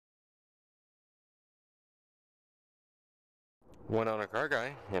One owner car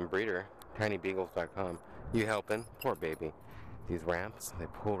guy and breeder, tinybeagles.com. You helping? Poor baby. These ramps, they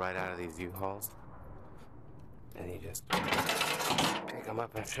pull right out of these U-Hauls. And you just pick them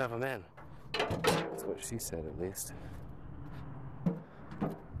up and shove them in. That's what she said, at least.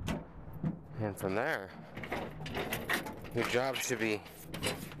 And from there, your job should be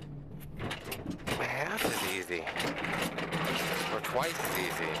half as easy. Or twice as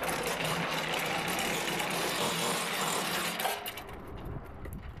easy.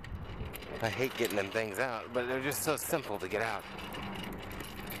 I hate getting them things out, but they're just so simple to get out.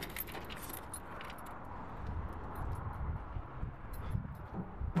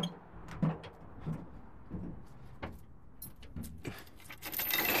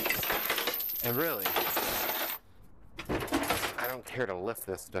 And really, I don't care to lift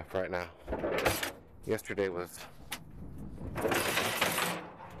this stuff right now. Yesterday was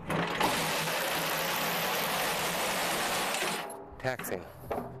taxing.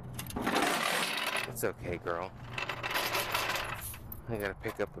 It's okay, girl. I gotta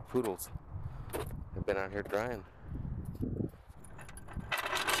pick up the poodles. They've been out here drying.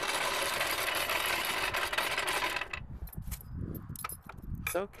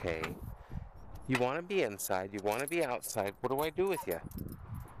 It's okay. You want to be inside, you want to be outside. What do I do with you?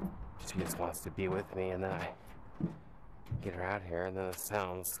 She just wants to be with me, and then I get her out here, and then the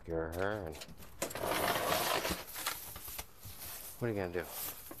sounds scare her. And what are you gonna do?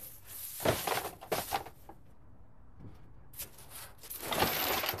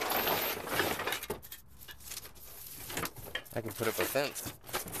 I can put up a fence.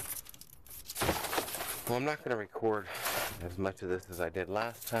 Well, I'm not going to record as much of this as I did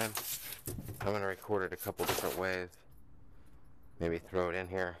last time. I'm going to record it a couple different ways. Maybe throw it in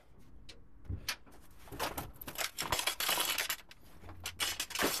here.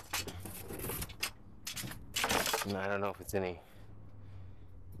 And I don't know if it's any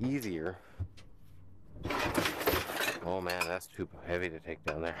easier. Oh man, that's too heavy to take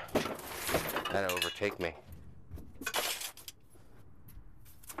down there. That'll overtake me.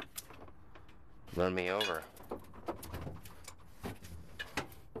 Run me over.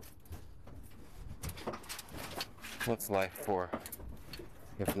 What's life for,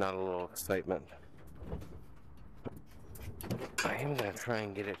 if not a little excitement? I am going to try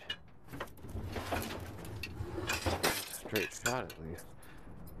and get it a straight shot at least.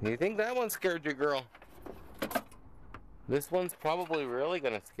 You think that one scared you, girl? This one's probably really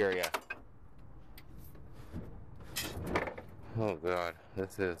going to scare you. Oh God,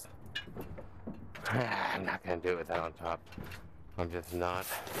 this is... I'm not going to do it with that on top. I'm just not.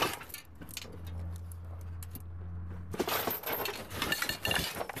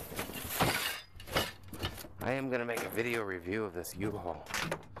 I am going to make a video review of this U-Haul.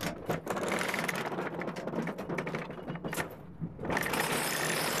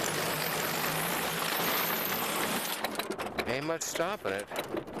 Ain't much stopping it.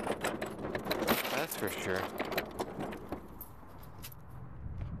 That's for sure.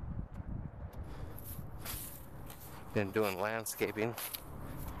 Been doing landscaping,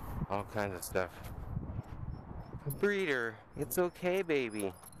 all kinds of stuff. Breeder, it's okay,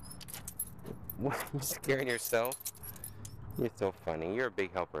 baby. What, you scaring yourself? You're so funny. You're a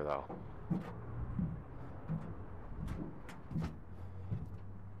big helper, though.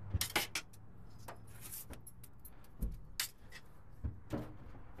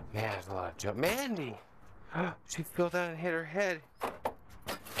 Man, there's a lot of jump. Mandy! She fell down and hit her head.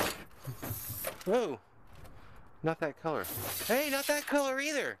 Whoa! Not that color. Hey, not that color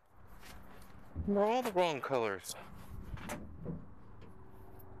either! They're all the wrong colors.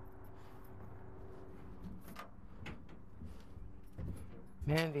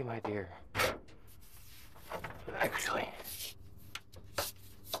 Mandy, my dear. Actually,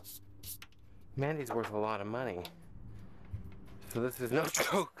 Mandy's worth a lot of money. So this is no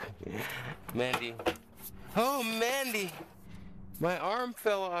joke. Mandy. Oh, Mandy! My arm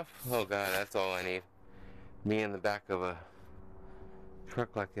fell off. Oh God, that's all I need. Me in the back of a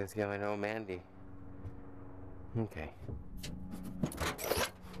truck like this. Yeah, I know, Mandy. Okay.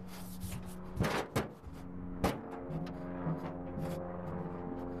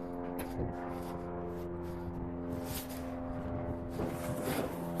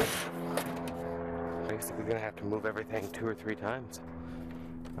 Basically gonna have to move everything 2 or 3 times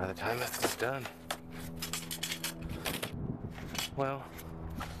by the time this is done. Well,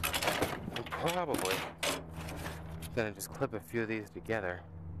 I'm probably gonna just clip a few of these together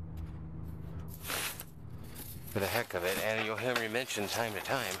for the heck of it, and you'll hear me mention time to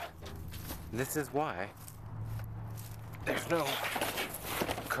time, this is why there's no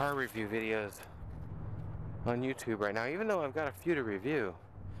car review videos on YouTube right now, even though I've got a few to review.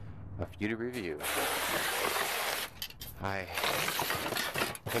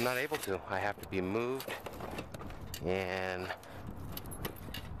 I'm not able to. I have to be moved in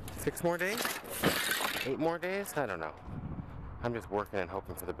 6 more days? 8 more days? I don't know. I'm just working and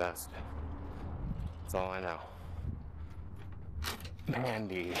hoping for the best. That's all I know.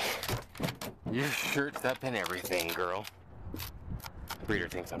 Mandy, your shirt's up and everything, girl. Breeder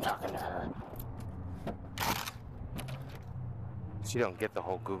thinks I'm talking to her. She don't get the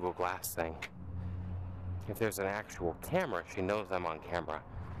whole Google Glass thing. If there's an actual camera, she knows I'm on camera,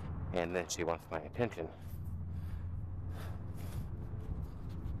 and then she wants my attention.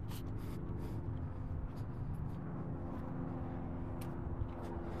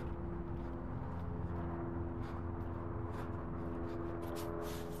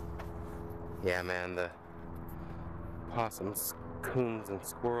 Yeah, man, the possums, coons, and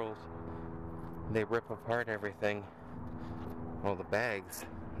squirrels, they rip apart everything, all the bags,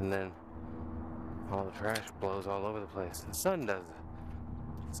 and then all the trash blows all over the place. The sun does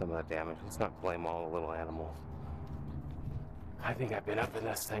some of that damage. Let's not blame all the little animals. I think I've been up in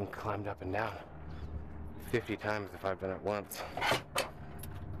this thing, climbed up and down 50 times if I've done it once.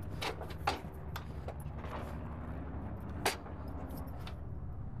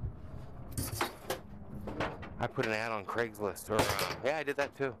 I put an ad on Craigslist, or yeah, I did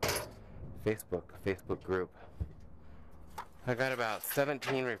that too. Facebook group. I got about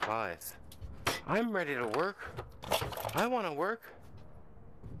 17 replies. I'm ready to work. I want to work.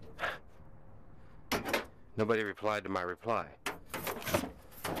 Nobody replied to my reply.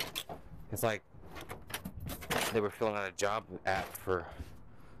 It's like they were filling out a job ad for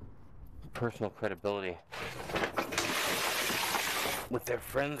personal credibility with their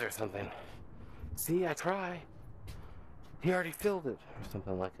friends or something. See, I try. He already filled it, or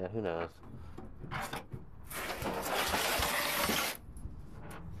something like that. Who knows?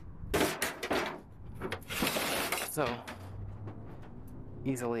 So,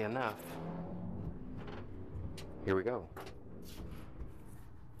 easily enough, here we go.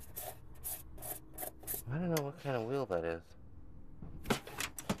 I don't know what kind of wheel that is.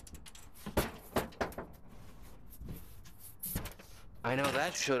 I know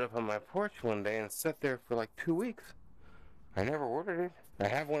that showed up on my porch one day and sat there for like 2 weeks. I never ordered it. I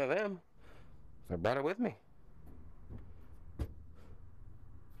have one of them, so I brought it with me.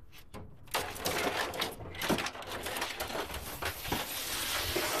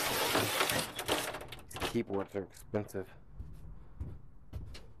 These keyboards are expensive.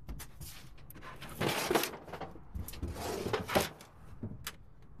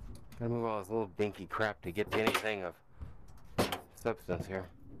 Gotta move all this little dinky crap to get to anything of substance here.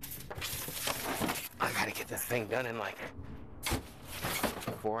 I gotta get this thing done in like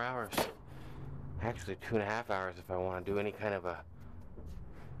 4 hours. Actually 2.5 hours if I want to do any kind of a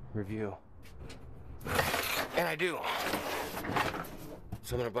review. And I do.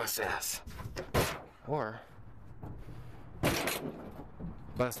 So I'm gonna bust ass. Or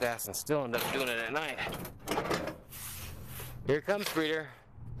bust ass and still end up doing it at night. Here comes Breeder.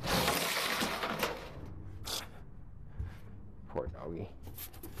 Poor doggy.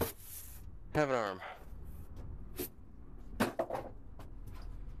 Have an arm.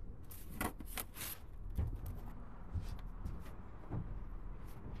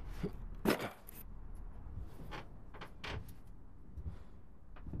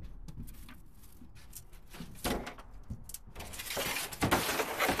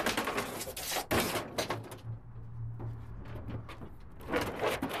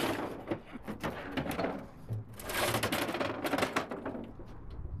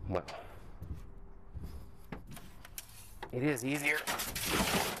 Well, it is easier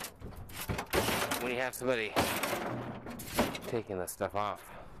when you have somebody taking the stuff off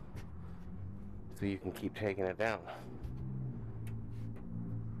so you can keep taking it down.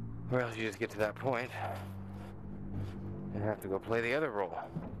 Or else you just get to that point and have to go play the other role.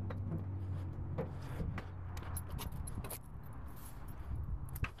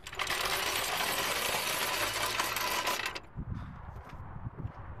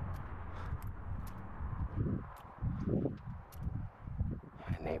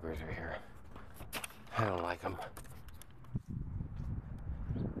 Neighbors are here. I don't like them.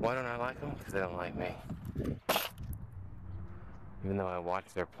 Why don't I like them? Because they don't like me. Even though I watch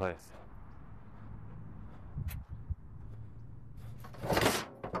their place.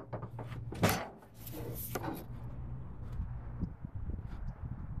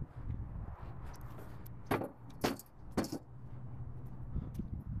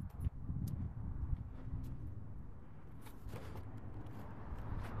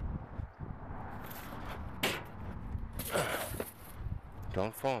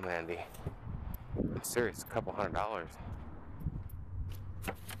 Don't fall, Mandy. I'm serious, a couple $100.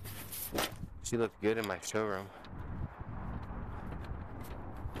 She looked good in my showroom.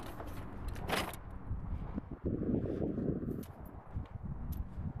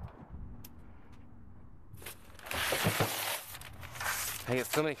 I get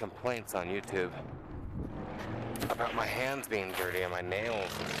so many complaints on YouTube about my hands being dirty and my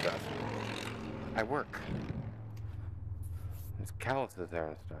nails and stuff. I work. There's calluses there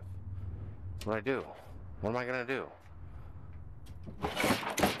and stuff. That's what I do. What am I gonna do? No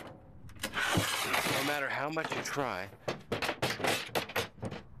matter how much you try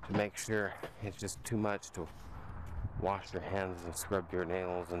to make sure it's just too much to wash your hands and scrub your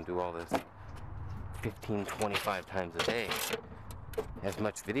nails and do all this 15, 25 times a day, as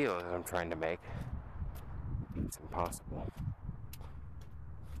much video as I'm trying to make, it's impossible.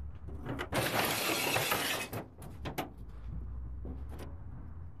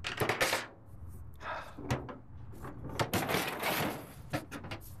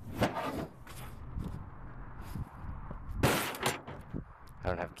 I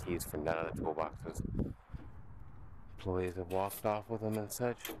don't have keys for none of the toolboxes. Employees have walked off with them and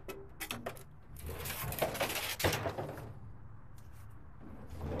such.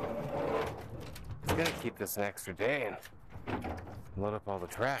 I was gonna keep this an extra day and load up all the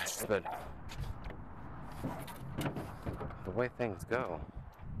trash, but the way things go,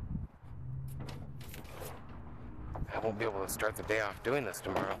 I won't be able to start the day off doing this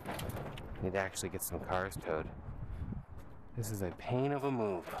tomorrow. I need to actually get some cars towed. This is a pain of a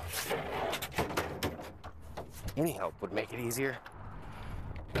move. Any help would make it easier,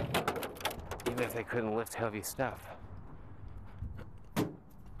 even if they couldn't lift heavy stuff.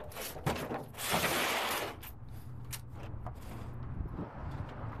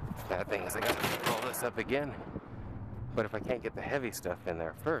 Bad thing is I gotta pick all this up again. But if I can't get the heavy stuff in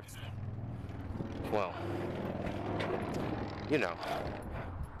there first, well, you know.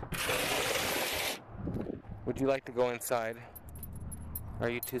 Would you like to go inside? Are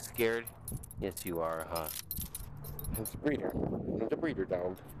you too scared? Yes, you are, huh? It's a breeder. It's a breeder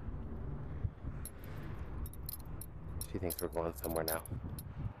dog. She thinks we're going somewhere now.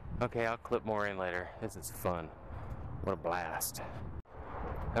 Okay, I'll clip more in later. This is fun. What a blast.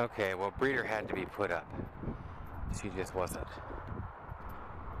 Okay, well, breeder had to be put up. She just wasn't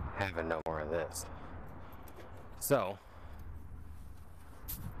having no more of this. So,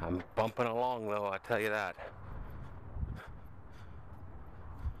 I'm bumping along though, I'll tell you that.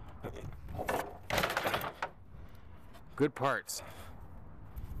 Good parts.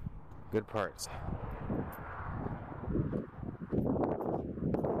 Good parts.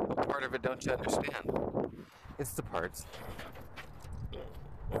 What part of it don't you understand? It's the parts.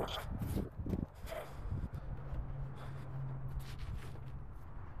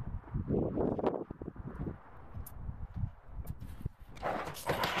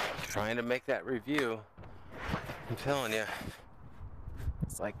 Trying to make that review. I'm telling you,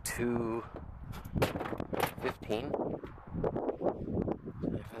 it's like 2:15.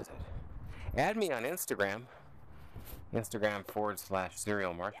 Add me on Instagram.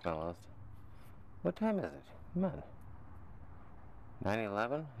 Instagram/cereal marshmallows. What time is it? Come on.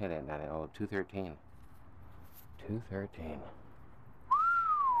 9:11? It ain't 9. Oh, 2:13. 2:13.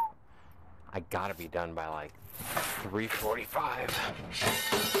 I gotta be done by like 3:45.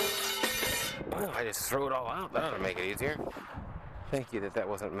 Well, I just threw it all out. That ought to make it easier. Thank you that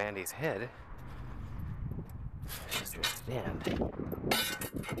wasn't Mandy's head. Just your stand.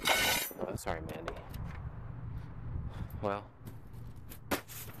 Oh, sorry, Mandy. Well,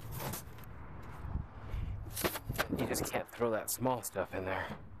 you just can't throw that small stuff in there.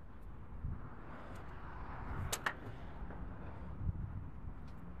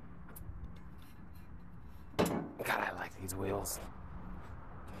 God, I like these wheels.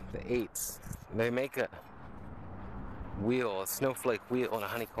 The 8s. They make a wheel, a snowflake wheel and a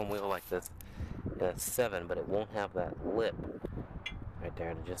honeycomb wheel like this in a 7, but it won't have that lip right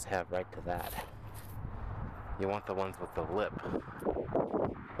there to just have right to that. You want the ones with the lip.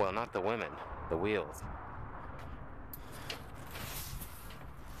 Well, not the women, the wheels.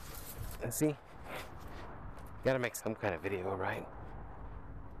 And see? Gotta make some kind of video, right?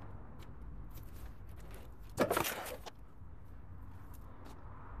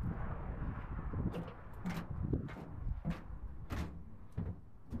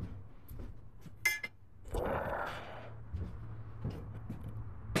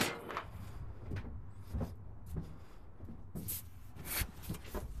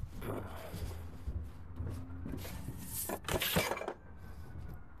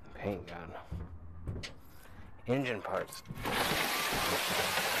 Paint gun. Engine parts.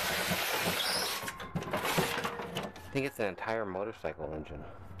 I think it's an entire motorcycle engine.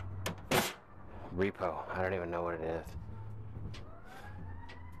 Repo. I don't even know what it is.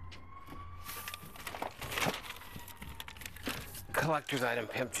 Collector's item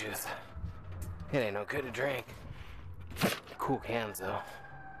pimp juice. It ain't no good to drink. Cool cans though.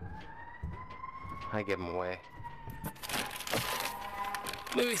 I give them away.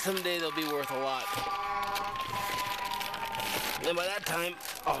 Maybe someday they'll be worth a lot. And by that time,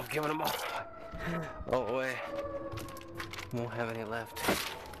 oh, giving them all away. Won't have any left.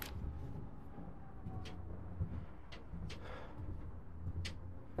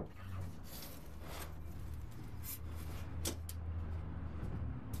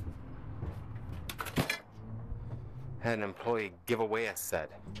 Had an employee give away a set.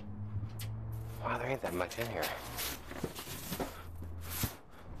 Wow, there ain't that much in here.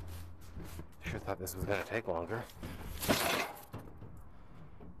 Sure thought this was gonna take longer.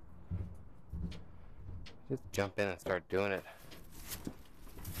 Just jump in and start doing it.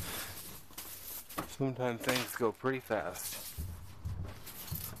 Sometimes things go pretty fast.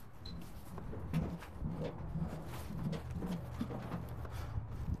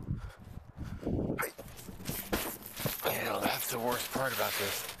 You know, that's the worst part about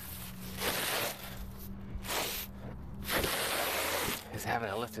this. Is having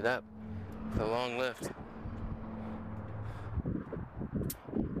to lift it up. It's a long lift.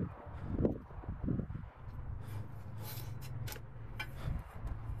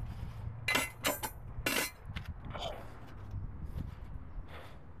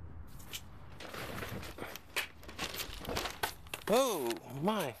 Oh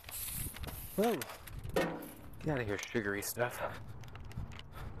my. Whoa. Get out of here, sugary stuff.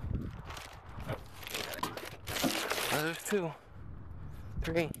 Oh, there's 2.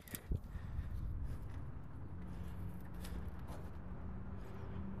 3.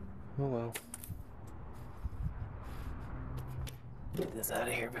 Oh well. Get this out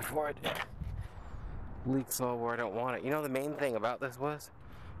of here before it leaks all where I don't want it. You know the main thing about this was?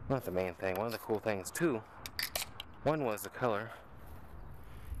 Not the main thing. One of the cool things too. One was the color.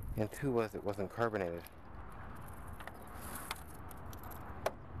 And 2 was it wasn't carbonated.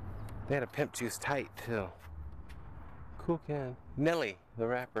 They had a pimp juice tight too. Cool can. Nelly, the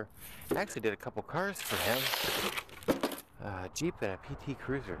rapper. I actually did a couple cars for him. A Jeep and a PT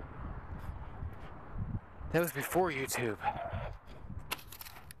Cruiser. That was before YouTube.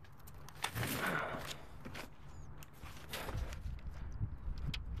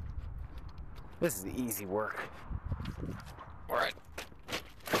 This is easy work. Alright.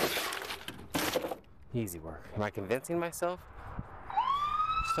 Easy work. Am I convincing myself?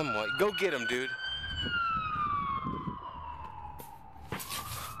 Somewhat. Go get him, dude.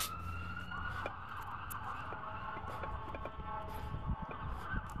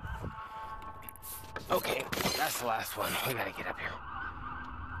 Okay, that's the last one. We gotta get up here.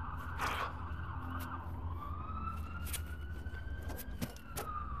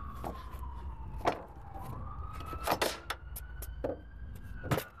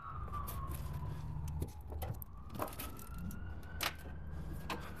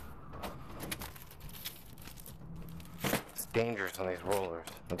 It's dangerous on these rollers.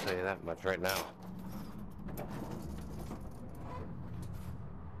 I'll tell you that much right now.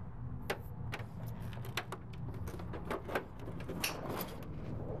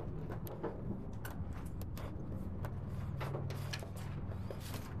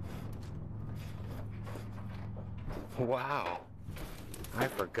 Wow, I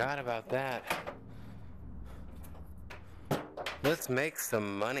forgot about that. Let's make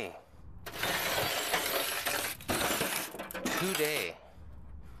some money. Today.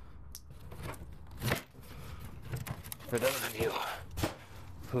 For those of you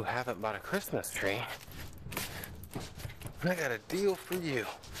who haven't bought a Christmas tree, I got a deal for you.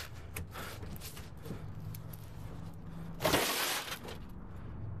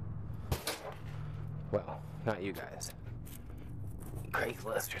 Well, not you guys.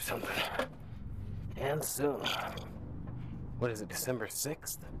 Craigslist or something. And soon. What is it, December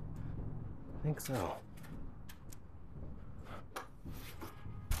 6th? I think so.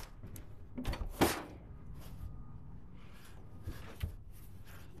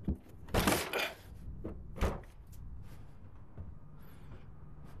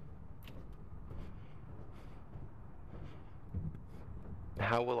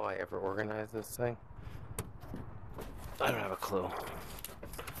 How will I ever organize this thing? I don't have a clue.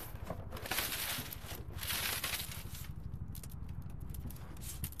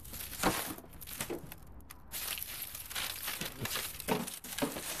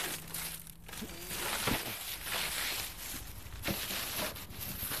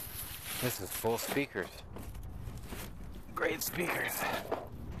 This is full speakers. Great speakers.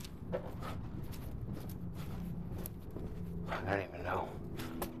 I don't even know.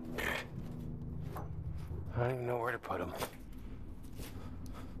 I don't even know where to put them.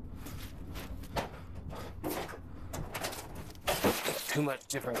 Too much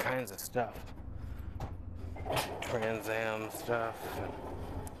different kinds of stuff. Trans Am stuff.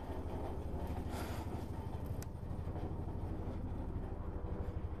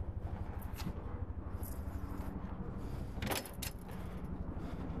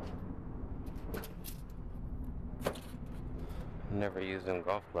 Never use them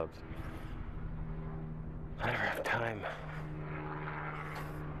golf clubs. I never have time.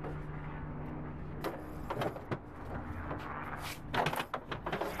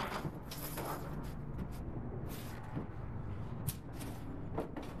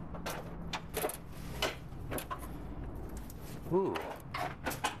 Ooh,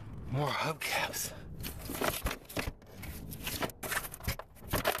 more hubcaps.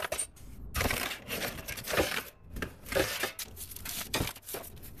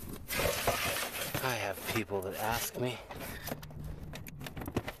 I have people that ask me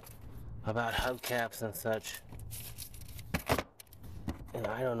about hubcaps and such, and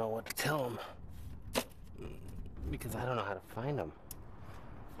I don't know what to tell them because I don't know how to find them.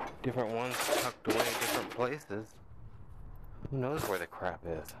 Different ones tucked away different places. Who knows where the crap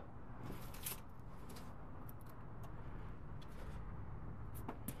is?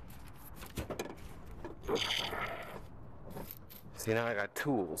 See, now I got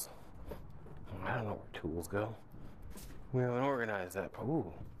tools. I don't know where tools go. We haven't organized that.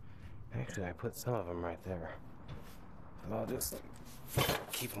 Ooh, actually I put some of them right there. So I'll just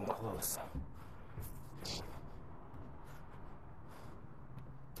keep them close.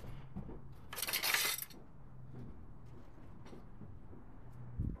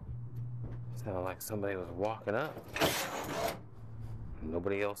 Sounded like somebody was walking up.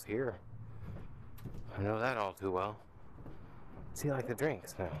 Nobody else here. I know that all too well. See, I like the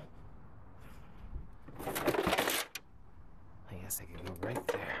drinks now. I guess I can go right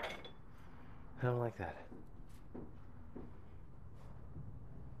there. I don't like that.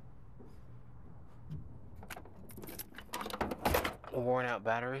 Worn out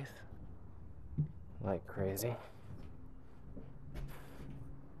batteries. Like crazy.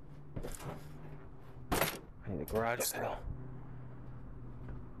 I need a garage sale.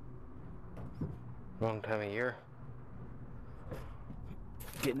 Wrong time of year.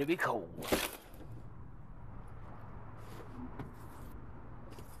 Getting to be cold.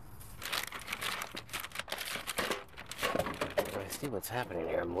 I see what's happening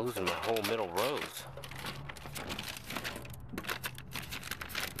here. I'm losing my whole middle rows.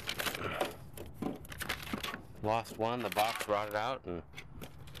 Lost one, the box rotted out, and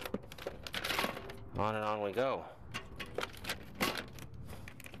on we go.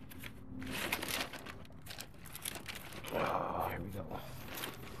 Oh, here we go.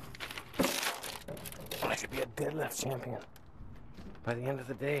 I should be a deadlift champion by the end of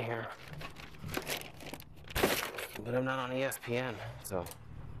the day here. But I'm not on ESPN, so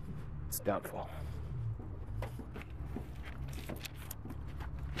it's doubtful.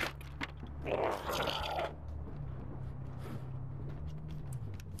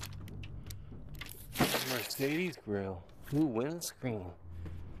 Mercedes grill. New windscreen.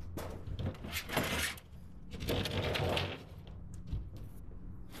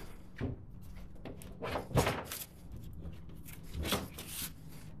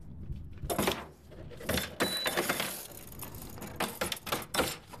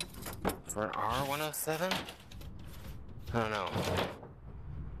 For an R107? I don't know.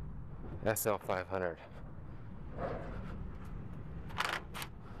 SL500.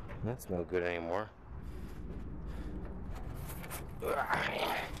 That's no good anymore.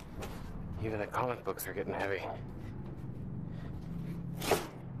 Even the comic books are getting heavy.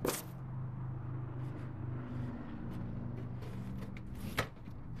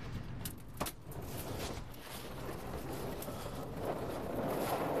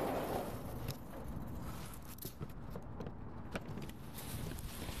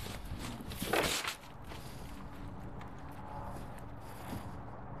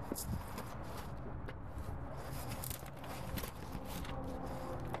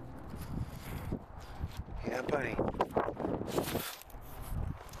 Yeah, buddy.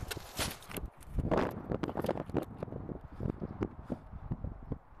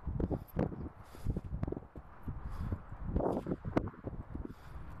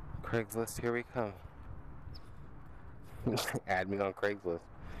 Craigslist, here we come. Add me on Craigslist.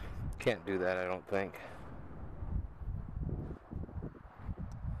 Can't do that, I don't think.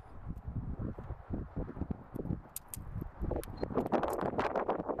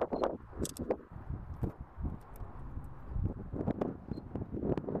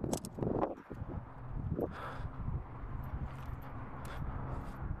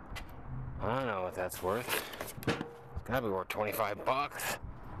 that's worth. It's gotta be worth 25 bucks.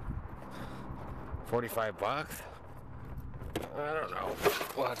 45 bucks? I don't know.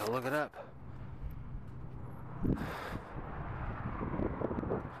 We'll have to look it up.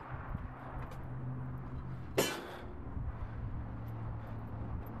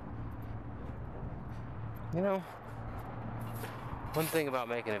 You know, one thing about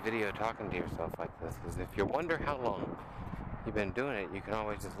making a video talking to yourself like this is if you wonder how long you've been doing it, you can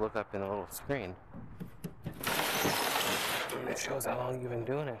always just look up in a little screen and it shows how long you've been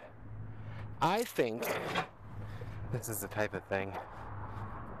doing it. I think this is the type of thing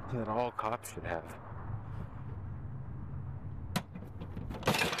that all cops should have.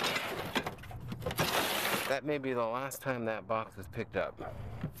 That may be the last time that box was picked up.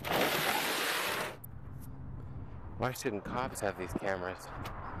 Why shouldn't cops have these cameras?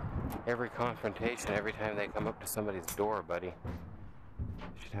 Every confrontation, every time they come up to somebody's door, buddy,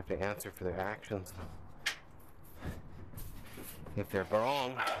 you should have to answer for their actions. If they're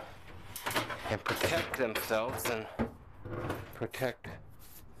wrong, and protect themselves and protect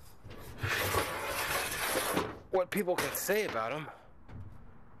what people can say about them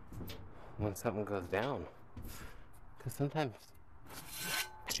when something goes down. Because sometimes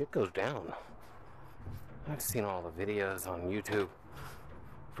shit goes down. I've seen all the videos on YouTube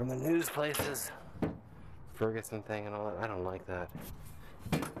from the news places, Ferguson thing and all that. I don't like that.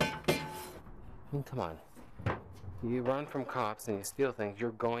 I mean, come on. You run from cops and you steal things,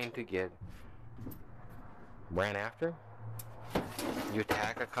 you're going to get ran after. You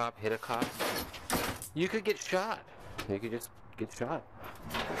attack a cop, hit a cop, you could get shot. You could just get shot.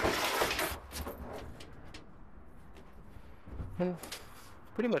 And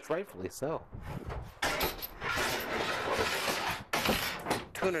pretty much rightfully so.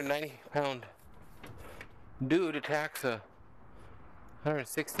 290-pound dude attacks a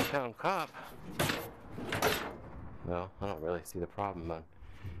 160-pound cop. Well, I don't really see the problem on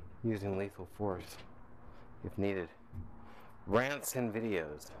using lethal force if needed. Rants and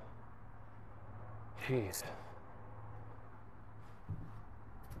videos. Jeez.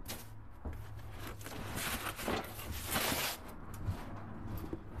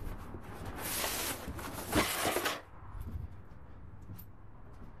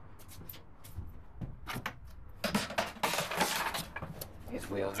 These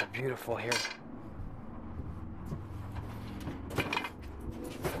wheels are beautiful here.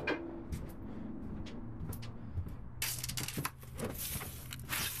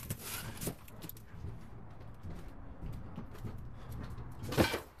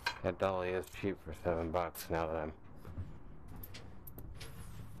 That dolly is cheap for $7 now that I'm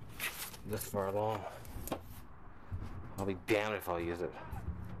this far along. I'll be damned if I'll use it.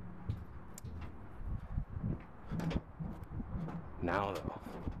 Now though.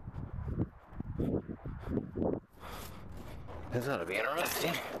 This ought to be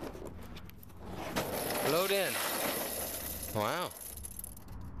interesting. Load in. Wow.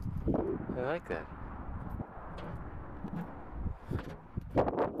 I like that.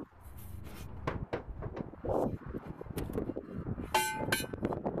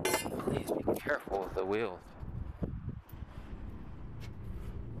 Please be careful with the wheels.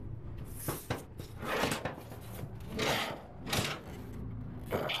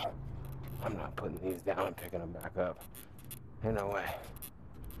 I'm not putting these down and picking them back up. Ain't no way.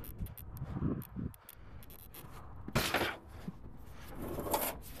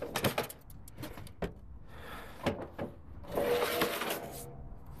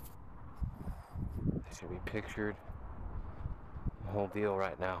 They should be pictured. The whole deal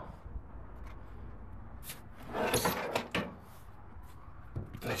right now.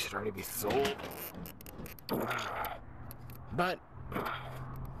 They should already be sold. But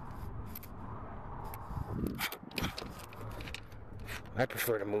I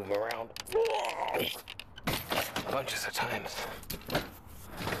prefer to move them around bunches of times, I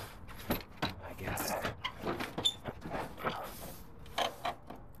guess.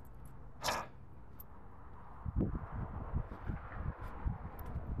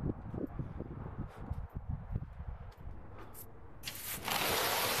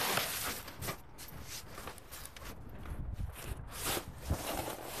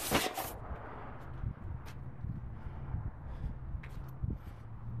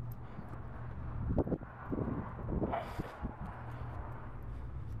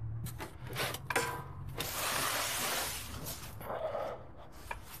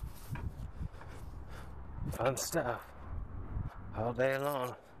 Fun stuff all day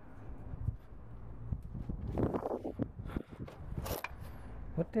long.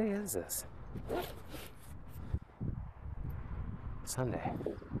 What day is this? Sunday.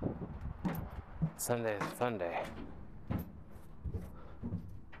 Sunday is a fun day.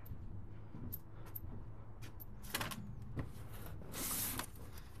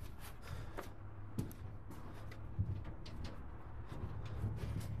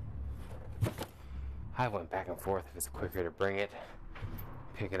 I went back and forth if it's quicker to bring it,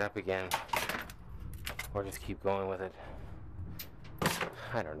 pick it up again, or just keep going with it.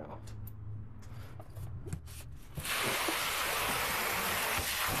 I don't know.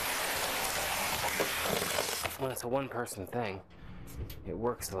 When it's a one-person thing, it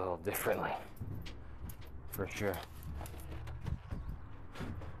works a little differently, for sure.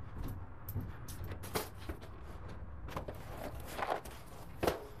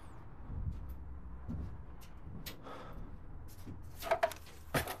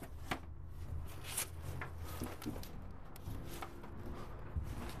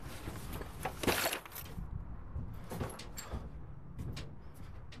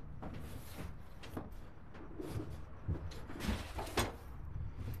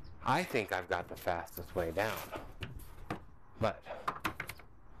 I think I've got the fastest way down, but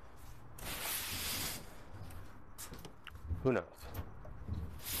who knows?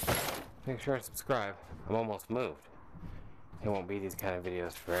 Make sure to subscribe. I'm almost moved. It won't be these kind of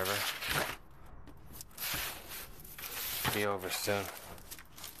videos forever. It'll be over soon.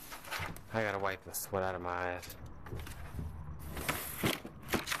 I gotta wipe the sweat out of my eyes.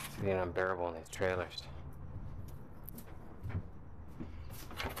 It's getting unbearable in these trailers.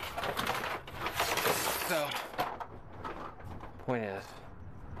 So, point is,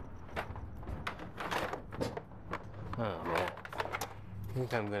 oh man, I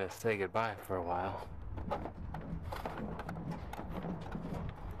think I'm gonna say goodbye for a while.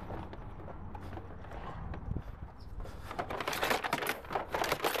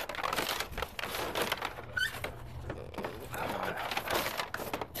 Come on.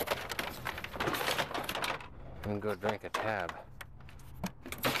 And go drink a tab.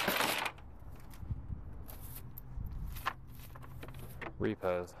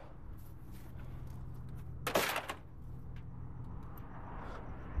 Repos.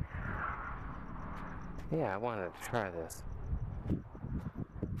 Yeah, I wanted to try this.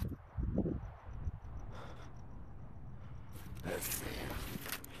 Let's see.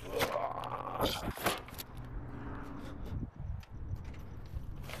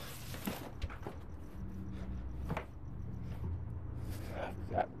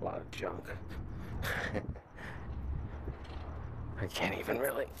 I've got a lot of junk. I can't even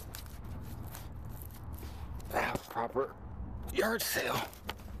really have a proper yard sale.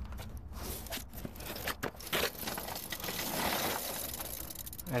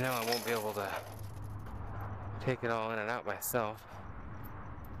 I know I won't be able to take it all in and out myself.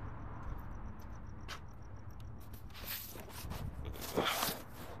 By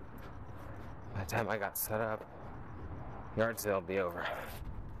the time I got set up, yard sale will be over.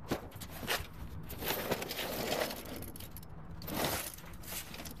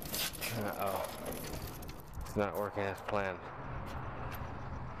 Uh-oh. It's not working as planned.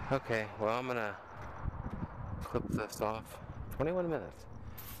 Okay, well I'm gonna clip this off. 21 minutes.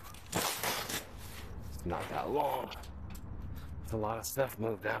 It's not that long. It's a lot of stuff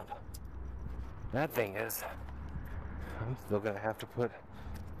moved out. Bad thing is, I'm still gonna have to put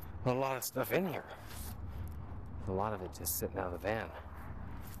a lot of stuff in here. A lot of it just sitting out of the van.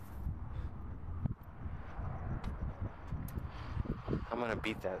 I'm gonna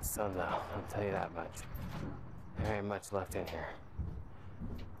beat that sun though, I'll tell you that much. There ain't much left in here.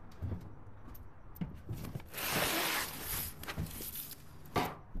 I'm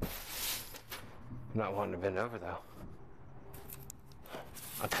not wanting to bend over though.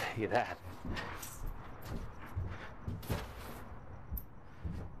 I'll tell you that.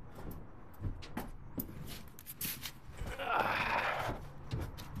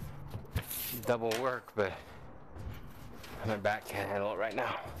 Double work, but my back can't handle it right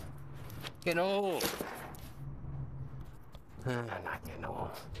now. Getting old. I'm not getting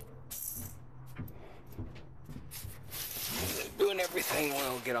old. Doing everything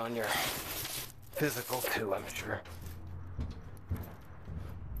will get on your physical too, I'm sure.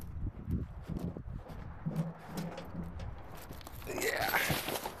 Yeah.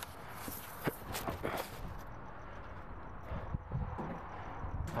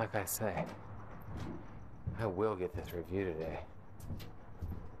 Like I say, I will get this review today.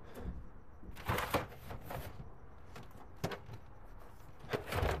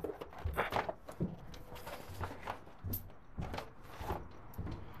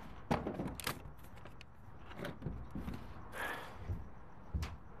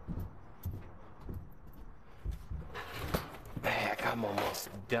 Heck, I'm almost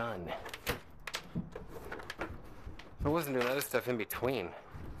done. I wasn't doing other stuff in between.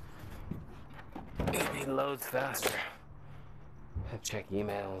 It loads faster. I check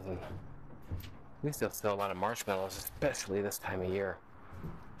emails, and we still sell a lot of marshmallows, especially this time of year.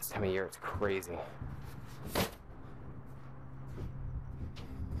 This time of year it's crazy.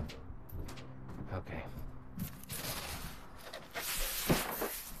 Okay.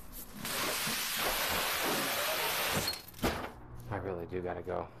 I really do gotta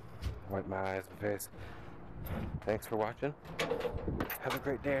go. Wipe my eyes and face. Thanks for watching. Have a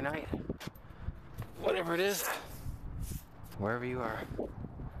great day or night. Whatever it is. Wherever you are.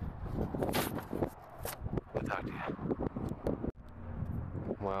 We'll talk to you.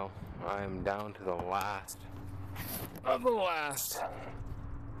 Well, I'm down to the last of the last.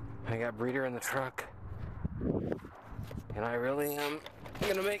 I got Breeder in the truck. And I really am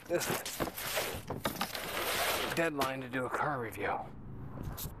gonna make this deadline to do a car review.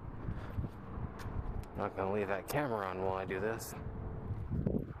 Not gonna leave that camera on while I do this.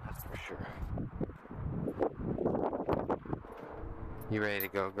 That's for sure. You ready to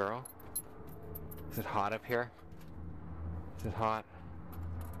go, girl? Is it hot up here? Is it hot?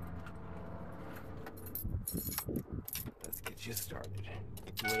 Let's get you started.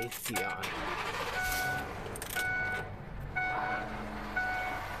 Get your AC on.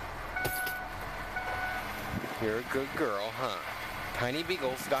 You're a good girl, huh?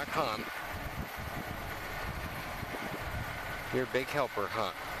 tinybeagles.com. You're a big helper,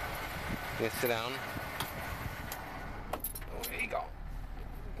 huh? You gonna sit down? There you go.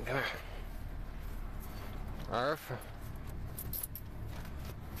 Come here. Arf.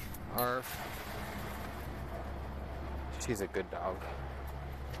 Arf. She's a good dog.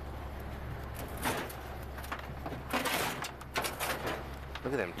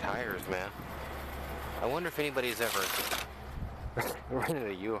 Look at them tires, man. I wonder if anybody's ever rented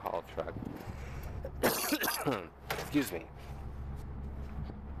a U-Haul truck. Excuse me.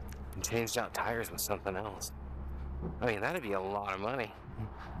 And changed out tires with something else. I mean, that'd be a lot of money.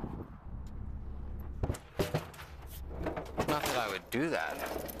 Not that I would do that.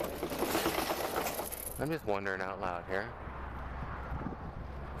 I'm just wondering out loud here.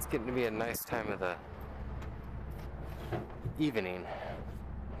 It's getting to be a nice time of the evening,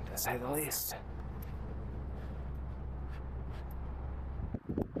 to say the least.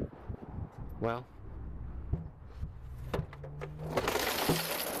 Well,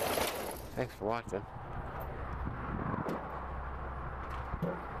 thanks for watching.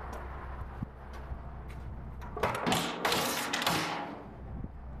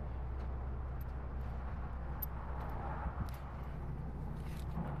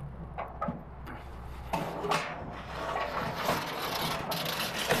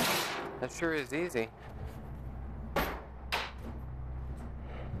 That sure is easy. I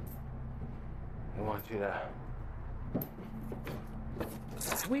want you to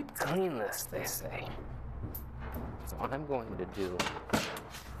sweep clean this, they say. So I'm going to do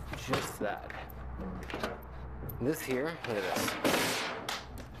just that. This here, look at this.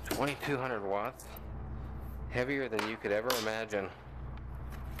 2200 watts. Heavier than you could ever imagine.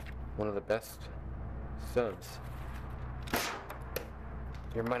 One of the best subs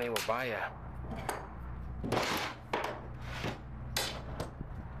your money will buy you.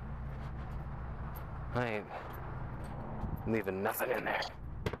 I ain't leaving nothing in there.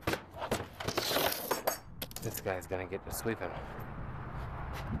 This guy's gonna get to sweeping.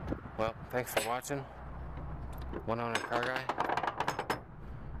 Well, thanks for watching. One owner car guy.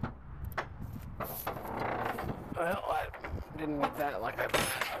 Well, I didn't get that like I planned.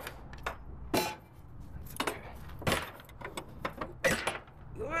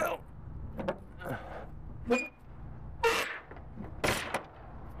 Well.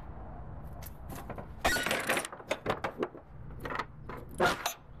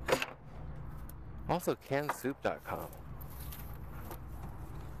 Also, cansoup.com.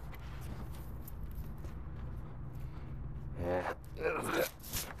 Yeah.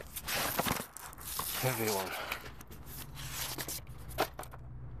 Heavy one.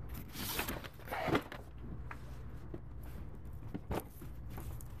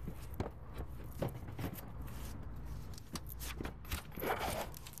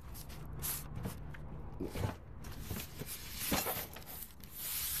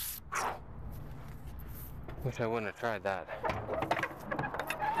 Wish I wouldn't have tried that.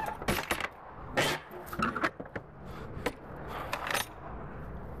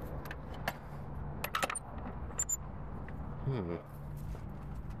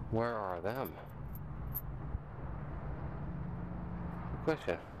 Where are them?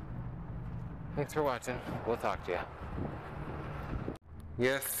 Question. Thanks for watching. We'll talk to you.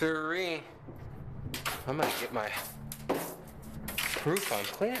 Yes, sirree. I'm gonna get my proof I'm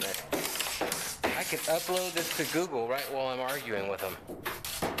cleaning it. I could upload this to Google right while I'm arguing with him.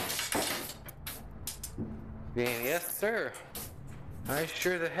 Being, yes sir, I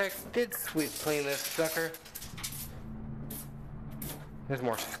sure the heck did sweep clean this sucker. There's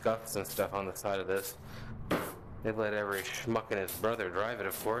more scuffs and stuff on the side of this. They've let every schmuck and his brother drive it,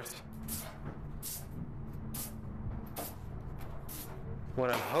 of course.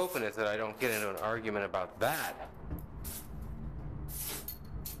 What I'm hoping is that I don't get into an argument about that.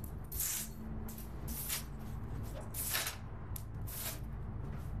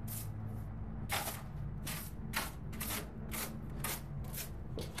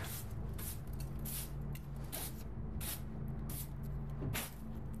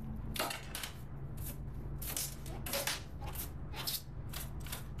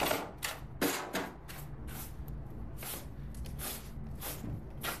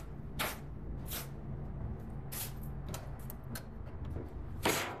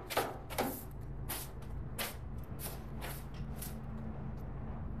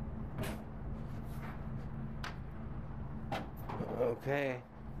 Okay.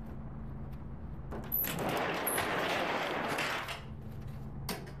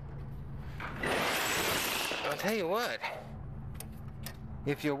 I'll tell you what.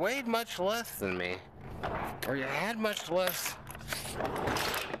 If you weighed much less than me, or you had much less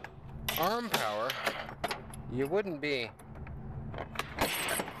arm power, you wouldn't be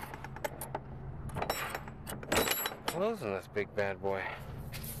closing this big bad boy.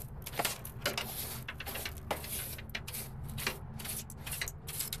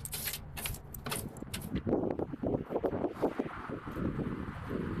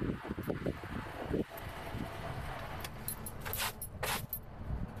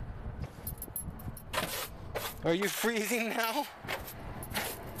 Are you freezing now?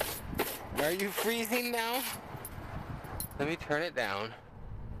 Are you freezing now? Let me turn it down.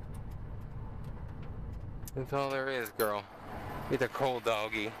 That's all there is, girl. It's a cold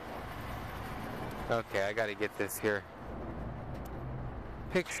doggy. Okay, I gotta get this here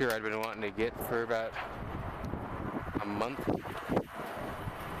picture I'd been wanting to get for about a month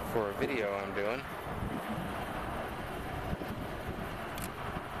for a video I'm doing.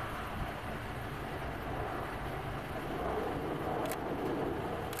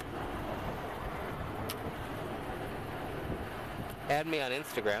 Add me on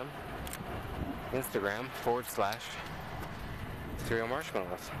Instagram. Instagram/cereal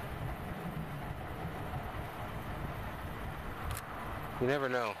marshmallows. You never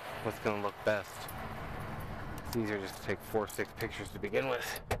know what's going to look best. It's easier just to take 4 or 6 pictures to begin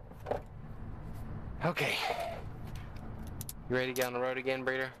with. Okay. You ready to get on the road again,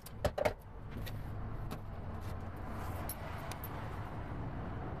 Breeder?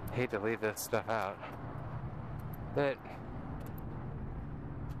 Hate to leave this stuff out, but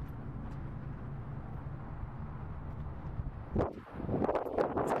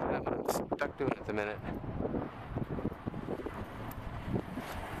I'm stuck doing it at the minute.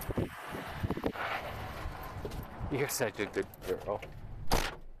 You're such a good girl.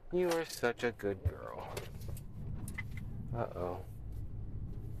 You are such a good girl. Uh-oh.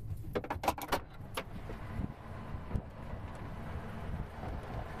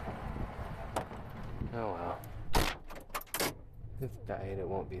 Oh well. This diet, it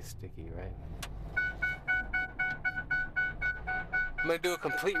won't be sticky, right? I'm gonna do a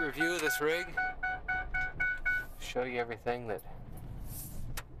complete review of this rig. Show you everything that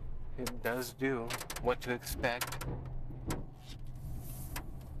it does do, what to expect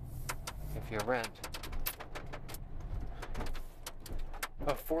if you rent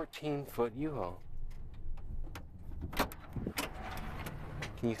a 14-foot U-Haul.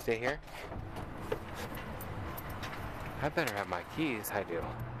 Can you stay here? I better have my keys. I do.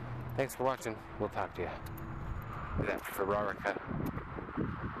 Thanks for watching. We'll talk to you. Do that for Rarica.